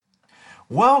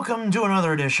Welcome to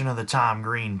another edition of the Tom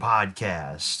Green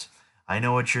Podcast. I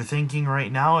know what you're thinking right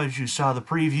now as you saw the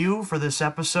preview for this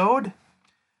episode.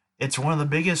 It's one of the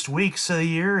biggest weeks of the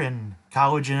year in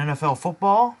college and NFL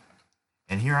football,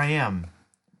 and here I am,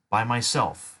 by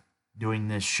myself, doing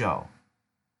this show.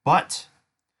 But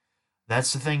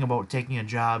that's the thing about taking a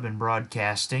job in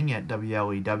broadcasting at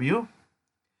WLEW.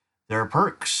 There are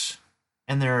perks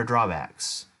and there are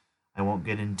drawbacks. I won't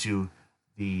get into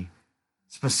the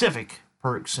specific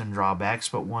perks and drawbacks,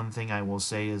 but one thing I will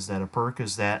say is that a perk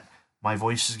is that my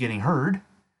voice is getting heard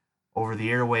over the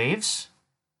airwaves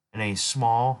in a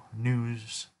small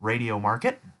news radio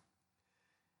market.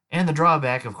 And the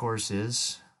drawback, of course,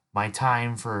 is my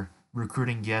time for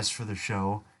recruiting guests for the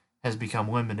show has become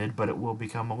limited, but it will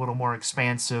become a little more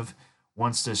expansive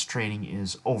once this training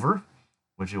is over,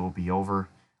 which it will be over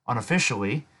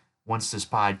unofficially once this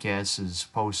podcast is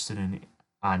posted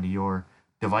onto your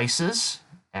devices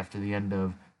after the end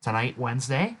of tonight,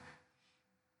 Wednesday.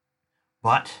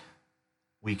 But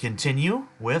we continue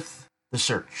with the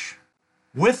search.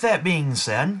 With that being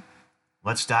said,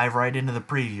 let's dive right into the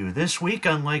preview. This week,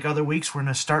 unlike other weeks, we're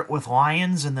going to start with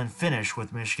Lions and then finish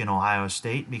with Michigan-Ohio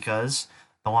State because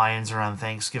the Lions are on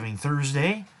Thanksgiving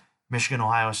Thursday.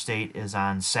 Michigan-Ohio State is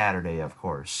on Saturday, of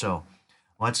course. So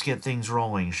let's get things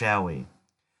rolling, shall we?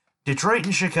 Detroit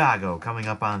and Chicago coming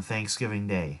up on Thanksgiving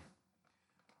Day.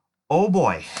 Oh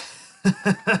boy.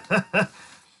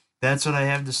 That's what I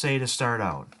have to say to start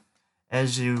out.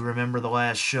 As you remember the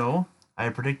last show, I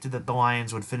predicted that the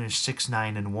Lions would finish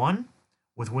 6-9-1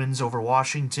 with wins over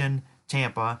Washington,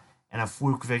 Tampa, and a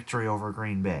fluke victory over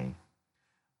Green Bay.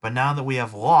 But now that we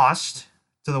have lost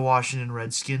to the Washington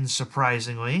Redskins,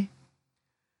 surprisingly,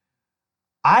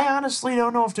 I honestly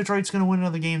don't know if Detroit's going to win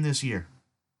another game this year.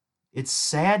 It's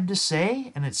sad to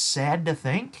say, and it's sad to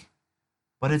think,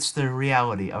 but it's the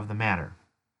reality of the matter,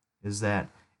 is that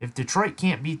if Detroit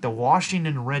can't beat the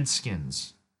Washington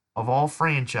Redskins, of all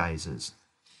franchises,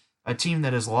 a team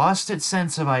that has lost its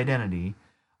sense of identity,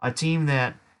 a team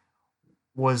that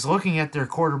was looking at their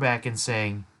quarterback and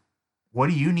saying, what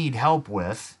do you need help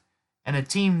with? And a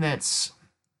team that's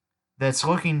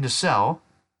looking to sell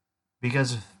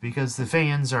because the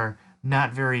fans are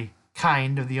not very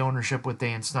kind of the ownership with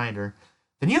Dan Snyder,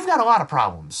 then you've got a lot of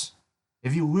problems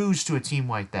if you lose to a team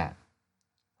like that.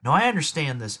 Now, I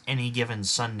understand this any given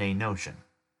Sunday notion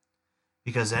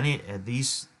because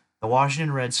the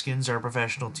Washington Redskins are a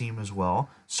professional team as well.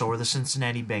 So are the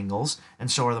Cincinnati Bengals, and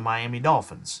so are the Miami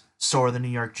Dolphins. So are the New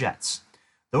York Jets.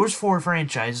 Those four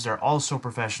franchises are also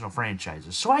professional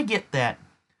franchises. So I get that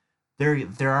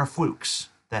there are flukes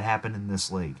that happen in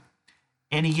this league.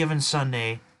 Any given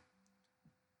Sunday,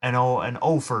 an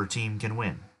offer team can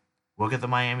win. Look at the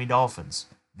Miami Dolphins.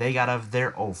 They got out of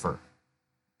their offer.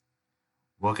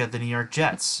 Look at the New York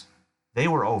Jets. They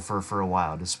were offer for a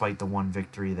while, despite the one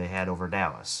victory they had over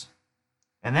Dallas.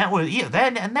 And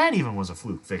that even was a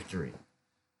fluke victory.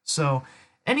 So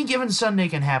any given Sunday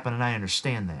can happen, and I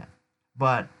understand that.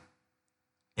 But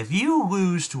if you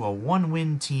lose to a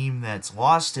one-win team that's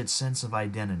lost its sense of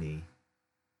identity,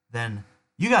 then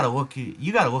you gotta look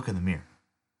in the mirror.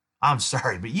 I'm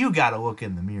sorry, but you gotta look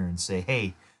in the mirror and say,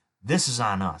 hey, this is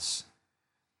on us.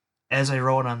 As I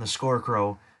wrote on the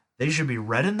Scorecrow, they should be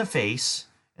red in the face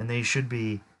and they should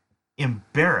be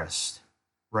embarrassed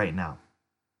right now.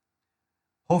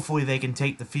 Hopefully they can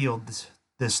take the field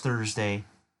this Thursday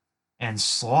and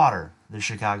slaughter the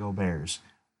Chicago Bears.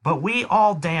 But we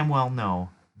all damn well know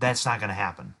that's not going to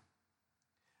happen.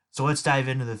 So let's dive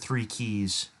into the three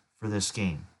keys for this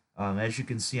game. As you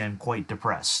can see, I'm quite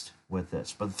depressed with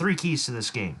this. But the three keys to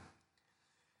this game.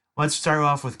 Let's start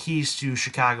off with keys to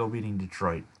Chicago beating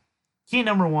Detroit. Key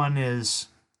number one is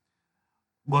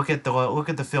look at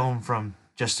the film from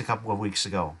just a couple of weeks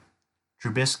ago.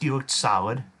 Trubisky looked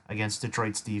solid against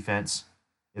Detroit's defense.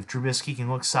 If Trubisky can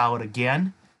look solid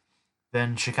again,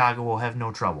 then Chicago will have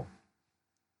no trouble.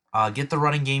 Get the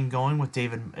running game going with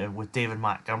David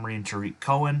Montgomery and Tariq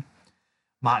Cohen.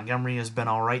 Montgomery has been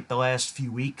all right the last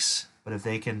few weeks, but if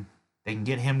they can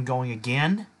get him going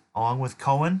again, along with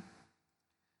Cohen,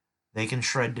 they can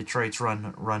shred Detroit's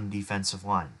run defensive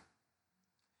line.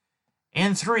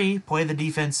 And three, play the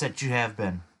defense that you have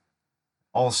been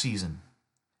all season.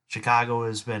 Chicago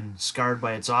has been scarred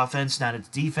by its offense, not its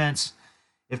defense.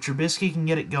 If Trubisky can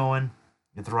get it going,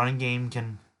 if the running game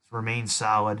can remain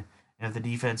solid, and if the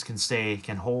defense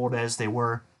can hold as they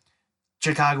were,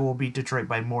 Chicago will beat Detroit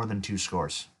by more than 2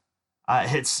 scores.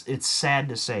 It's sad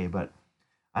to say, but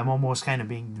I'm almost kind of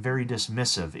being very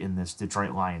dismissive in this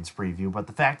Detroit Lions preview. But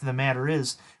the fact of the matter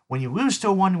is, when you lose to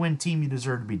a one-win team, you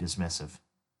deserve to be dismissive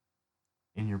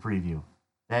in your preview.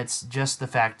 That's just the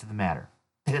fact of the matter.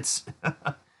 It's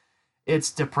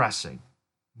it's depressing,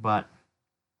 but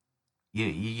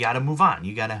you got to move on.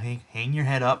 You got to hang your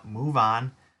head up, move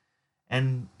on.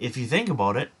 And if you think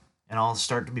about it, and I'll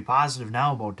start to be positive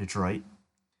now about Detroit,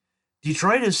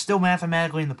 Detroit is still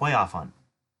mathematically in the playoff hunt.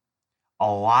 A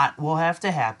lot will have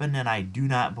to happen, and I do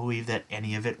not believe that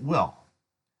any of it will.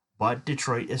 But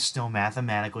Detroit is still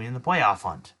mathematically in the playoff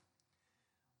hunt.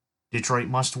 Detroit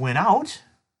must win out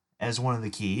as one of the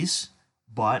keys,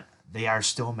 but they are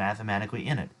still mathematically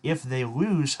in it. If they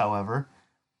lose, however,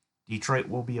 Detroit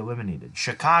will be eliminated.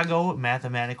 Chicago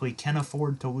mathematically can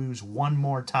afford to lose one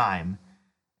more time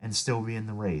and still be in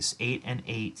the race.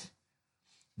 8-8,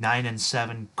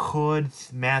 9-7 could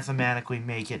mathematically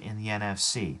make it in the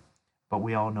NFC, but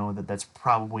we all know that that's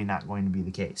probably not going to be the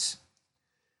case.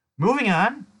 Moving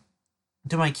on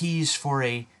to my keys for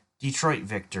a Detroit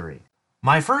victory.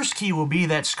 My first key will be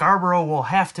that Scarborough will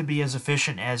have to be as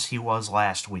efficient as he was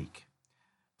last week.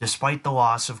 Despite the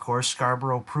loss, of course,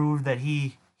 Scarborough proved that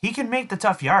he can make the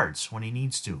tough yards when he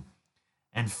needs to.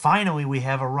 And finally, we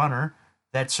have a runner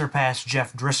that surpassed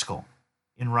Jeff Driscoll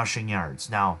in rushing yards.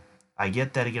 Now, I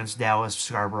get that against Dallas,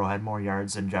 Scarborough had more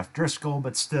yards than Jeff Driscoll,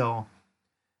 but still,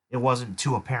 it wasn't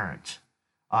too apparent.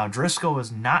 Driscoll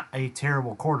is not a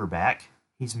terrible quarterback.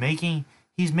 He's making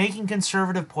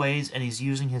conservative plays, and he's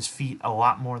using his feet a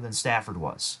lot more than Stafford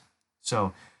was.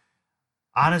 So,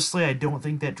 honestly, I don't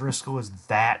think that Driscoll is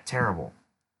that terrible.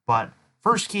 But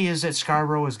first key is that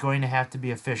Scarborough is going to have to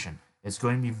be efficient. It's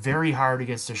going to be very hard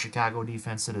against the Chicago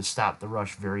defense that has stopped the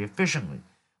rush very efficiently.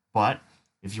 But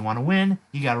if you want to win,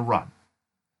 you got to run.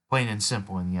 Plain and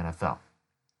simple in the NFL.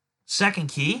 Second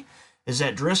key is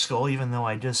that Driscoll, even though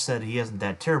I just said he isn't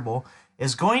that terrible,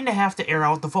 is going to have to air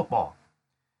out the football.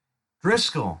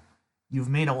 Driscoll, you've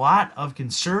made a lot of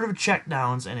conservative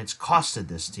checkdowns, and it's costed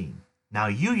this team. Now,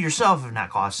 you yourself have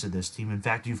not costed this team. In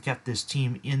fact, you've kept this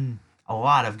team in a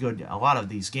lot of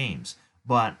these games.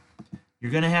 But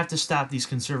you're going to have to stop these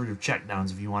conservative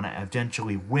checkdowns if you want to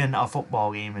eventually win a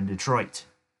football game in Detroit.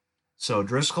 So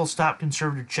Driscoll, stop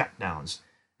conservative checkdowns.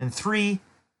 And 3,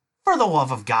 for the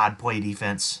love of God, play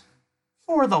defense.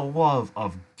 For the love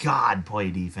of God,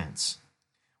 play defense.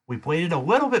 We played it a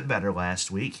little bit better last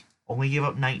week. Only give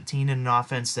up 19 in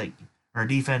an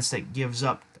defense that gives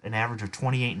up an average of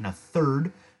 28 and a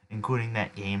third, including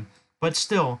that game. But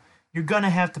still, you're going to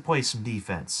have to play some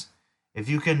defense. If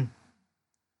you can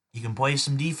play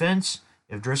some defense,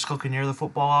 if Driscoll can air the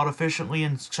football out efficiently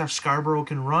and Scarborough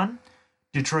can run,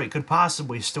 Detroit could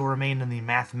possibly still remain in the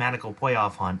mathematical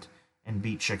playoff hunt and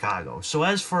beat Chicago. So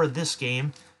as for this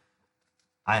game,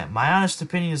 my honest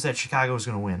opinion is that Chicago is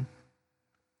going to win.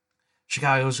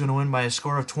 Chicago is going to win by a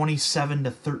score of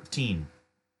 27-13.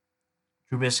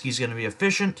 Trubisky's going to be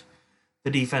efficient.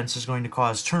 The defense is going to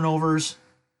cause turnovers.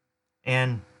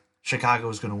 And Chicago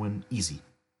is going to win easy.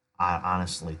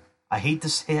 Honestly. I hate to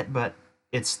say it, but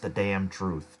it's the damn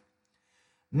truth.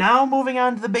 Now moving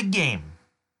on to the big game.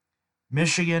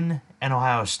 Michigan and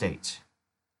Ohio State.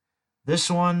 This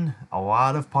one, a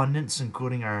lot of pundits,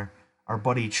 including our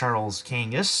buddy Charles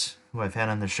Kangas, who I've had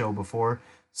on the show before,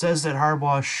 says that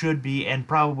Harbaugh should be and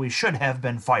probably should have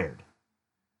been fired.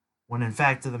 When in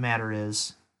fact of the matter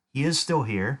is, he is still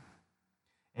here.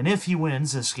 And if he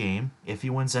wins this game, if he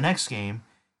wins the next game,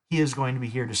 he is going to be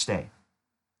here to stay.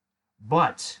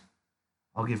 But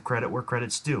I'll give credit where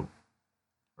credit's due.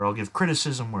 Or I'll give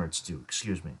criticism where it's due,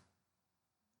 excuse me.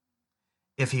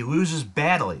 If he loses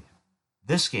badly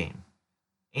this game,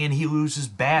 and he loses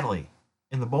badly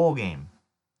in the bowl game,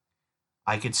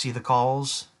 I could see the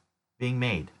calls being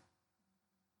made.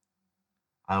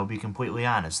 I will be completely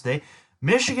honest.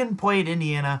 Michigan played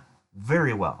Indiana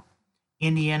very well.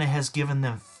 Indiana has given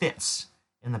them fits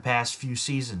in the past few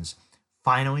seasons.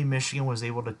 Finally, Michigan was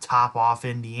able to top off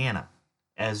Indiana,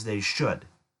 as they should.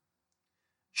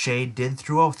 Shea did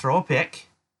throw a pick,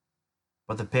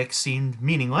 but the pick seemed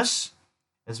meaningless,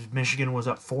 as Michigan was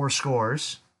up 4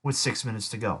 scores with 6 minutes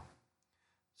to go.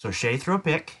 So Shea threw a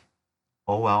pick.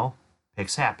 Oh well,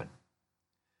 picks happen.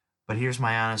 But here's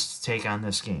my honest take on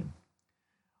this game.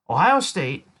 Ohio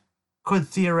State could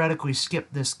theoretically skip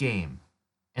this game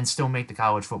and still make the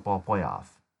college football playoff.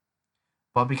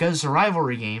 But because it's a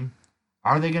rivalry game,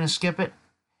 are they going to skip it?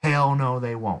 Hell no,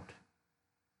 they won't.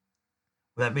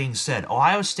 With that being said,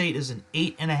 Ohio State is an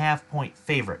 8.5-point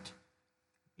favorite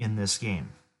in this game.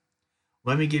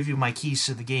 Let me give you my keys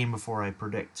to the game before I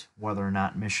predict whether or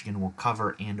not Michigan will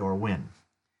cover and or win.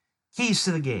 Keys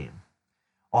to the game.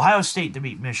 Ohio State to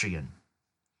beat Michigan.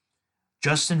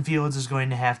 Justin Fields is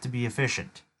going to have to be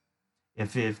efficient.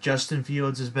 If Justin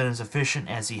Fields has been as efficient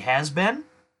as he has been,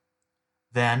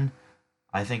 then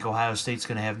I think Ohio State's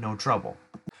going to have no trouble.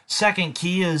 Second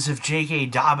key is if J.K.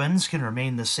 Dobbins can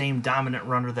remain the same dominant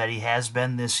runner that he has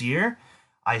been this year,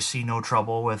 I see no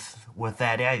trouble with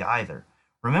that either.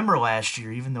 Remember last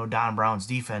year, even though Don Brown's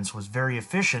defense was very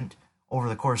efficient over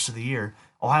the course of the year,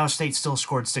 Ohio State still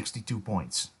scored 62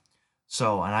 points.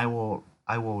 So, and I will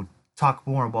talk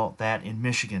more about that in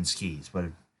Michigan's keys. But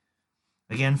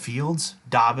again, Fields,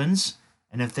 Dobbins,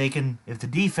 and if the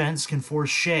defense can force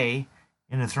Shea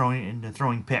into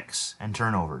throwing picks and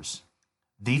turnovers.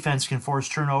 Defense can force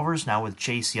turnovers. Now with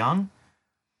Chase Young,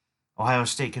 Ohio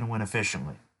State can win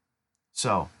efficiently.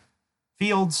 So,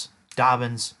 Fields,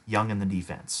 Dobbins, Young in the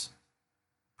defense.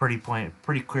 Pretty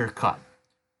clear cut.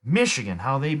 Michigan,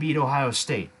 how they beat Ohio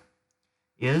State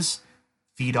is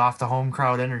feed off the home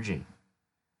crowd energy.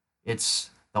 It's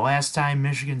the last time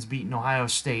Michigan's beaten Ohio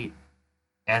State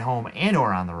at home and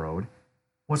or on the road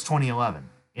was 2011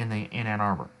 in Ann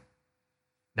Arbor.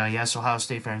 Now, yes, Ohio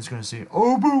State fans are going to say,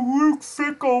 "Oh, but Luke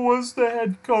Fickell was the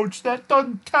head coach. That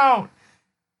doesn't count."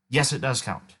 Yes, it does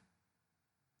count.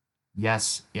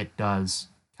 Yes, it does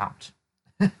count.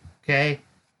 Okay?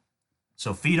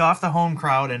 So feed off the home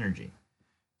crowd energy.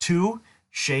 2,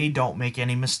 Shea, don't make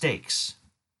any mistakes.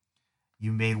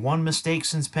 You made one mistake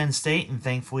since Penn State, and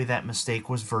thankfully that mistake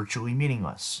was virtually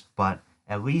meaningless. But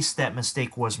at least that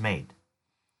mistake was made.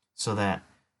 So that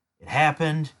it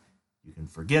happened, you can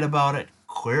forget about it,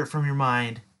 clear it from your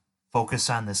mind, focus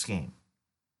on this game.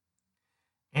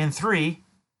 And 3,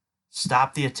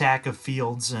 stop the attack of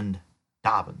Fields and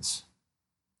Dobbins.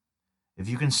 If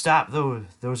you can stop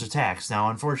those attacks. Now,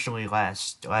 unfortunately,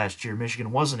 last year,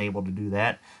 Michigan wasn't able to do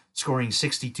that, scoring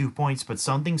 62 points, but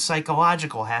something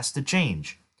psychological has to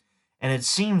change. And it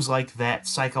seems like that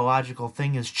psychological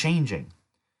thing is changing.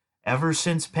 Ever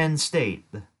since Penn State,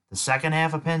 the second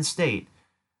half of Penn State,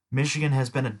 Michigan has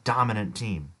been a dominant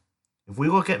team. If we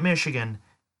look at Michigan,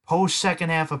 post-second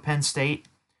half of Penn State,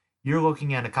 you're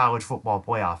looking at a college football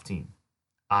playoff team,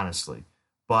 honestly.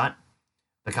 But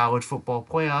the college football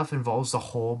playoff involves the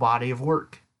whole body of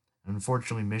work.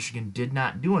 Unfortunately, Michigan did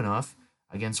not do enough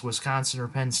against Wisconsin or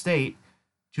Penn State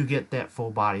to get that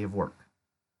full body of work.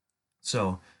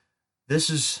 So this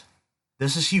is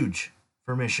huge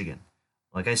for Michigan.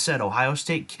 Like I said, Ohio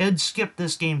State could skip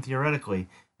this game theoretically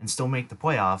and still make the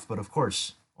playoff, but of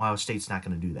course, Ohio State's not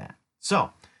going to do that.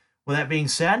 So, with that being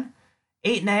said,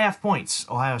 8.5 points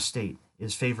Ohio State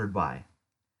is favored by.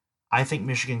 I think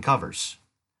Michigan covers.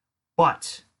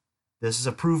 But this is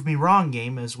a prove me wrong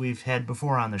game, as we've had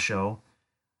before on the show.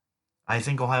 I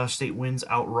think Ohio State wins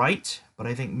outright, but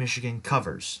I think Michigan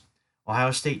covers. Ohio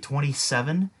State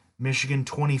 27, Michigan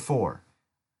 24.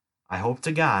 I hope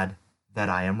to God that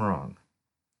I am wrong.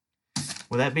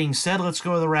 With that being said, let's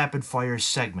go to the rapid fire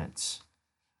segments.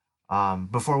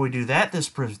 Before we do that, this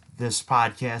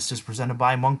podcast is presented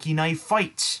by Monkey Knife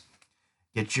Fight.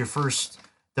 Get your first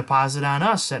deposit on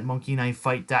us at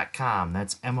monkeyknifefight.com.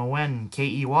 That's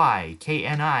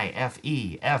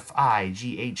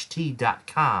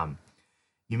MONKEYKNIFEFIGHT.com.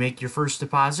 You make your first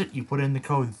deposit, you put in the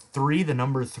code 3, the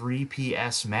number 3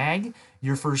 PSMAG.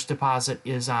 Your first deposit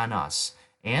is on us.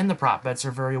 And the prop bets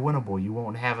are very winnable. You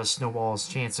won't have a snowball's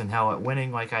chance in hell at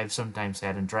winning like I've sometimes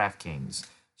had in DraftKings.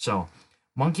 So,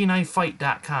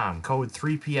 monkeyknifefight.com, code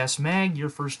 3PSMAG, your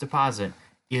first deposit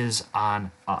is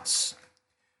on us.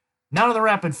 Now to the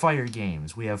rapid fire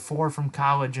games. We have 4 from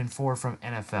college and 4 from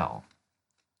NFL.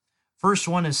 First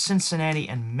one is Cincinnati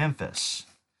and Memphis.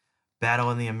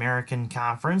 Battle in the American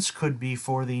Conference could be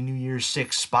for the New Year's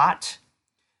 6 spot.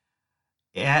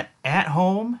 At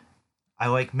home, I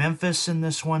like Memphis in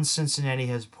this one. Cincinnati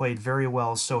has played very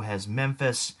well, so has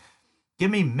Memphis.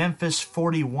 Give me Memphis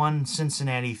 41,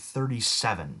 Cincinnati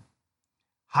 37.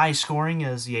 High scoring,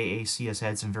 as the AAC has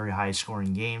had some very high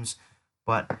scoring games,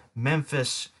 but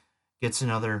Memphis gets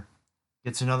another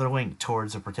link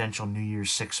towards a potential New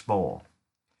Year's 6 bowl.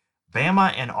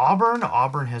 Bama and Auburn.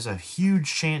 Auburn has a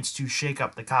huge chance to shake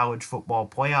up the college football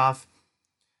playoff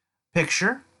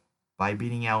picture by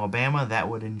beating Alabama. That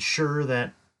would ensure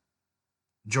that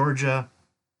Georgia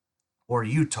or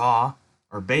Utah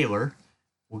or Baylor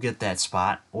will get that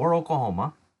spot, or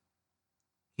Oklahoma.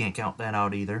 Can't count that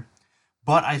out either.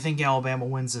 But I think Alabama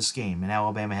wins this game, and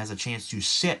Alabama has a chance to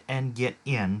sit and get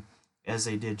in, as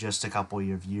they did just a couple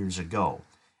of years ago.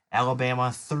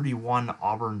 Alabama 31,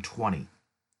 Auburn 20.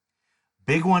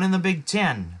 Big one in the Big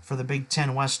Ten for the Big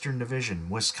Ten Western Division,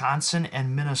 Wisconsin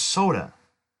and Minnesota.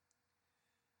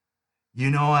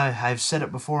 You know, I've said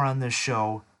it before on this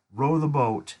show, row the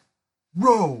boat.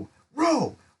 Row,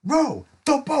 row, row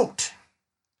the boat.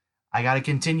 I got to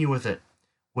continue with it.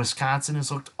 Wisconsin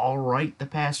has looked all right the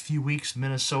past few weeks.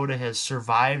 Minnesota has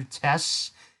survived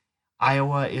tests.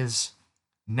 Iowa is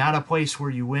Not a place where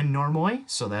you win normally,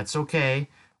 so that's okay.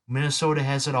 Minnesota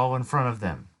has it all in front of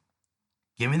them.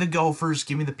 Give me the Gophers,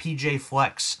 give me the PJ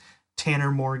Flex,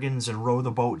 Tanner Morgans, and row the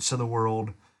boats of the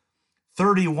world.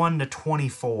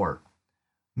 31-24.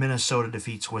 Minnesota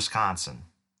defeats Wisconsin.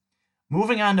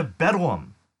 Moving on to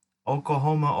Bedlam.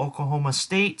 Oklahoma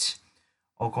State.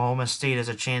 Oklahoma State has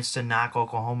a chance to knock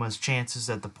Oklahoma's chances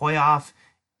at the playoff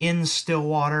in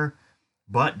Stillwater.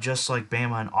 But just like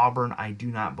Bama and Auburn, I do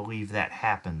not believe that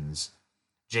happens.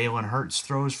 Jalen Hurts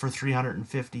throws for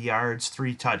 350 yards,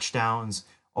 3 touchdowns.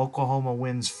 Oklahoma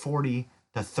wins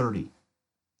 40-30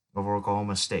 over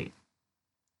Oklahoma State.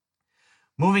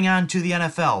 Moving on to the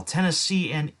NFL,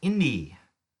 Tennessee and Indy.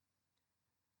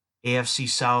 AFC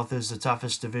South is the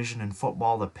toughest division in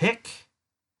football to pick.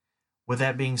 With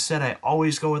that being said, I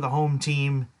always go with the home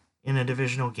team in a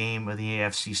divisional game of the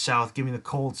AFC South. Give me the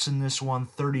Colts in this one,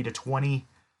 30-20.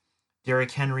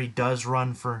 Derrick Henry does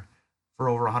run for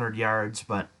over 100 yards,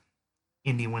 but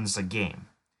Indy wins the game.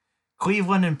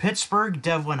 Cleveland and Pittsburgh.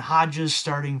 Devlin Hodges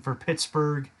starting for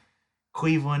Pittsburgh.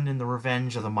 Cleveland in the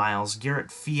revenge of the Myles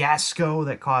Garrett fiasco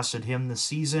that costed him the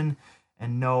season.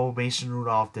 And no, Mason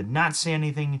Rudolph did not say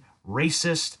anything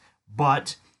racist,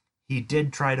 but he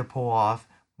did try to pull off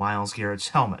Myles Garrett's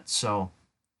helmet. So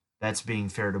that's being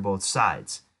fair to both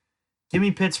sides. Give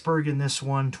me Pittsburgh in this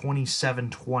one,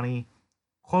 27-20.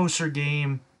 Closer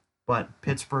game, but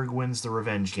Pittsburgh wins the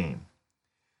revenge game.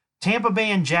 Tampa Bay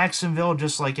and Jacksonville,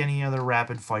 just like any other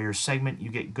rapid-fire segment,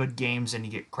 you get good games and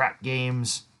you get crap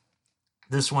games.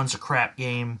 This one's a crap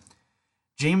game.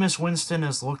 Jameis Winston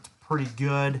has looked pretty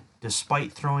good,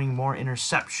 despite throwing more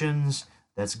interceptions.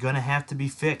 That's going to have to be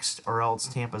fixed, or else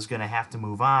Tampa's going to have to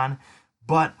move on.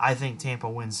 But I think Tampa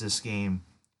wins this game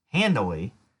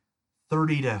handily,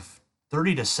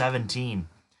 30-17.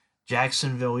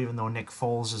 Jacksonville, even though Nick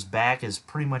Foles is back, is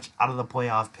pretty much out of the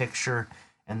playoff picture,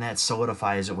 and that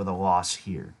solidifies it with a loss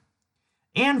here.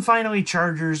 And finally,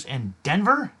 Chargers and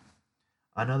Denver.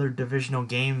 Another divisional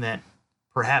game that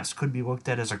perhaps could be looked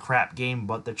at as a crap game,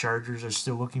 but the Chargers are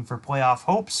still looking for playoff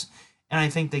hopes, and I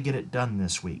think they get it done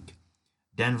this week.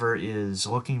 Denver is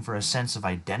looking for a sense of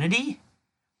identity.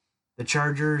 The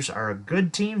Chargers are a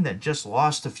good team that just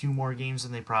lost a few more games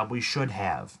than they probably should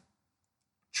have.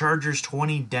 Chargers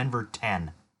 20, Denver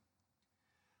 10.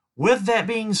 With that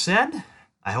being said,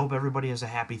 I hope everybody has a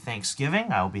happy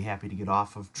Thanksgiving. I'll be happy to get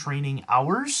off of training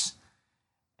hours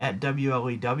at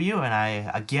WLEW, and I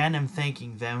again am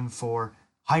thanking them for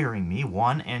hiring me,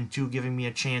 1, and 2, giving me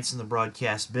a chance in the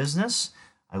broadcast business.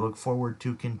 I look forward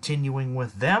to continuing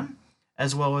with them,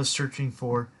 as well as searching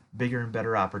for bigger and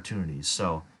better opportunities.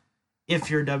 So, if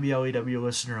you're a WLEW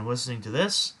listener and listening to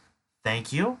this,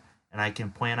 thank you, and I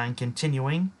can plan on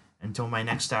continuing until my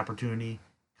next opportunity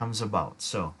comes about.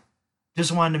 So,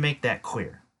 just wanted to make that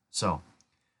clear. So,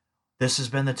 this has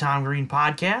been the Tom Green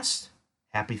Podcast.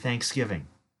 Happy Thanksgiving.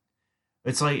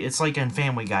 It's like in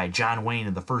Family Guy, John Wayne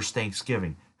in the first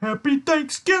Thanksgiving. Happy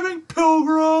Thanksgiving,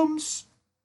 pilgrims!